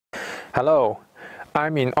Hello,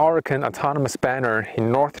 I'm in Oroqen Autonomous Banner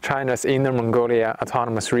in North China's Inner Mongolia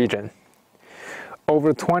Autonomous Region.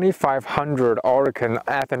 Over 2,500 Oroqen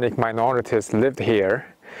ethnic minorities lived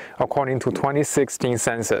here, according to 2016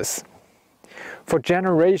 census. For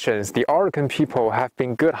generations, the Oroqen people have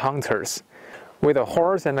been good hunters. With a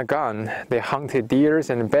horse and a gun, they hunted deers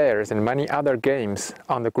and bears and many other games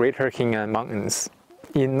on the Greater Hing'an Mountains.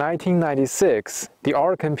 In 1996, the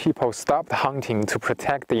Oroqen people stopped hunting to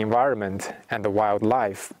protect the environment and the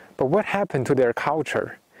wildlife. But what happened to their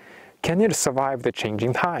culture? Can it survive the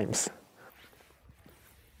changing times?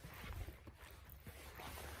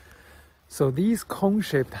 So these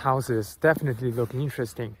cone-shaped houses definitely look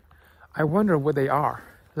interesting. I wonder what they are.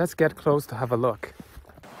 Let's get close to have a look.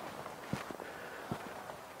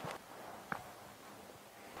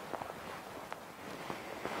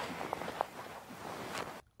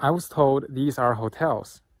 I was told these are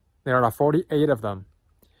hotels. There are 48 of them.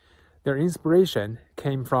 Their inspiration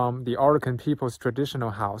came from the Oroqen people's traditional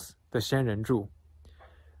house, the Xianrenzhu.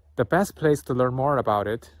 The best place to learn more about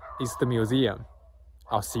it is the museum.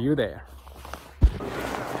 I'll see you there.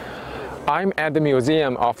 I'm at the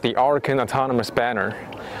Museum of the Oroqen Autonomous Banner.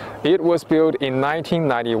 It was built in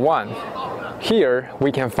 1991. Here,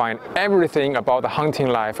 we can find everything about the hunting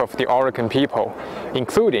life of the Oroqen people,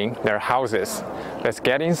 including their houses. Let's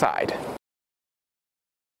get inside.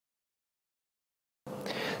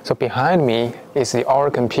 So behind me is the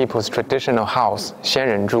Oroqen people's traditional house,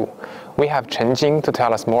 Xianrenzhu. We have Chen Jing to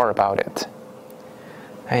tell us more about it.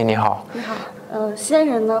 Hey, 你好。你好。仙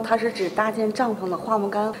人呢，它是指搭建帐篷的花木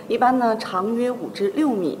杆，一般呢长约5至6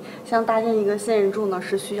米。像搭建一个仙人柱呢，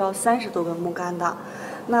是需要30多根木杆的。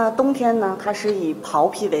那冬天呢，它是以袍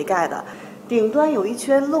皮为盖的，顶端有一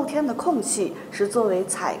圈露天的空隙，是作为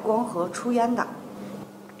采光和出烟的。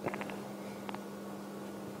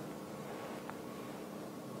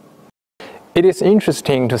It is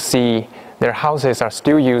interesting to see their houses are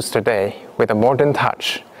still used today with a modern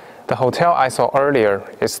touch. The hotel I saw earlier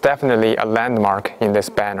is definitely a landmark in this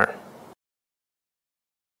banner.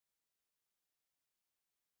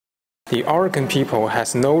 The Oroqen people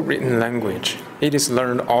has no written language. It is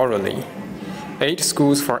learned orally. 8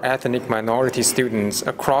 schools for ethnic minority students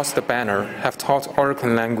across the banner have taught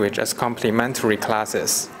Oroqen language as complementary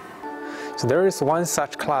classes. So there is one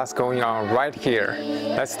such class going on right here.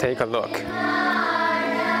 Let's take a look.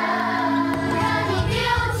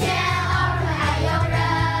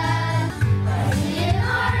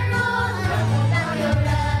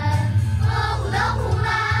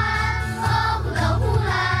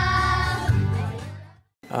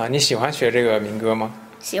 Ah, 你喜欢学这个民歌吗？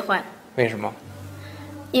喜欢。为什么？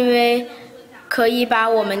因为可以把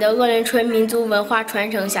我们的鄂伦春民族文化传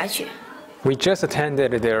承下去。We just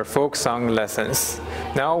attended their folk song lessons.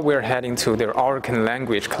 Now we're heading to their Oroqen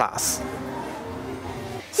language class.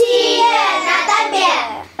 7月拿单边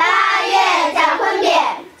，8月讲昆边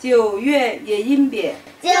，9月也音边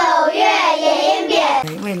，9月也音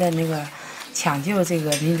边。为了那个抢救这个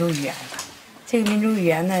民族语言吧，这个民族语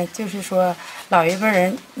言呢，就是说老一辈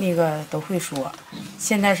人那个都会说，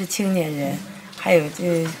现在是青年人，还有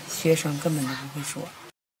这学生根本都不会说。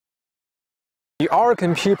The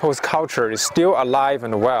Oroqen people's culture is still alive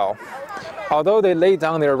and well. Although they laid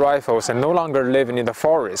down their rifles and no longer live in the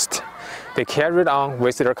forest, they carried on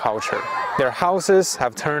with their culture. Their houses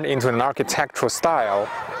have turned into an architectural style,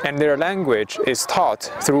 and their language is taught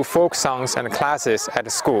through folk songs and classes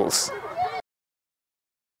at schools.